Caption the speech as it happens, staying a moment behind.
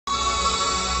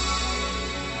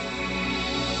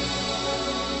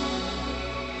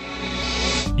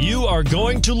You are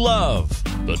going to love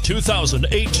the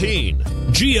 2018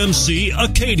 GMC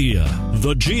Acadia.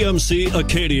 The GMC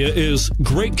Acadia is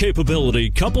great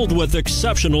capability coupled with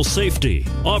exceptional safety,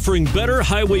 offering better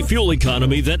highway fuel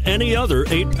economy than any other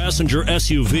 8-passenger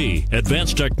SUV.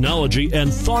 Advanced technology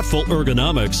and thoughtful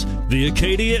ergonomics, the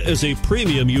Acadia is a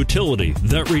premium utility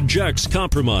that rejects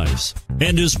compromise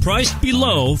and is priced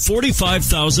below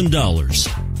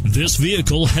 $45,000. This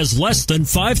vehicle has less than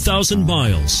 5,000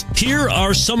 miles. Here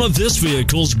are some of this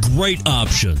vehicle's great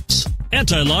options: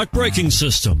 anti-lock braking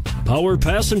system, power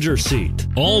passenger seat,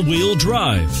 all-wheel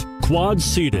drive, quad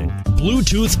seating,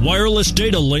 Bluetooth wireless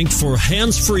data link for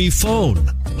hands-free phone,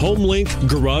 HomeLink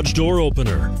garage door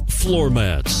opener, floor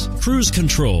mats, cruise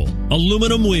control,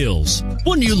 aluminum wheels.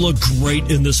 Wouldn't you look great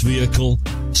in this vehicle?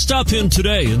 Stop in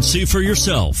today and see for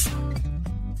yourself.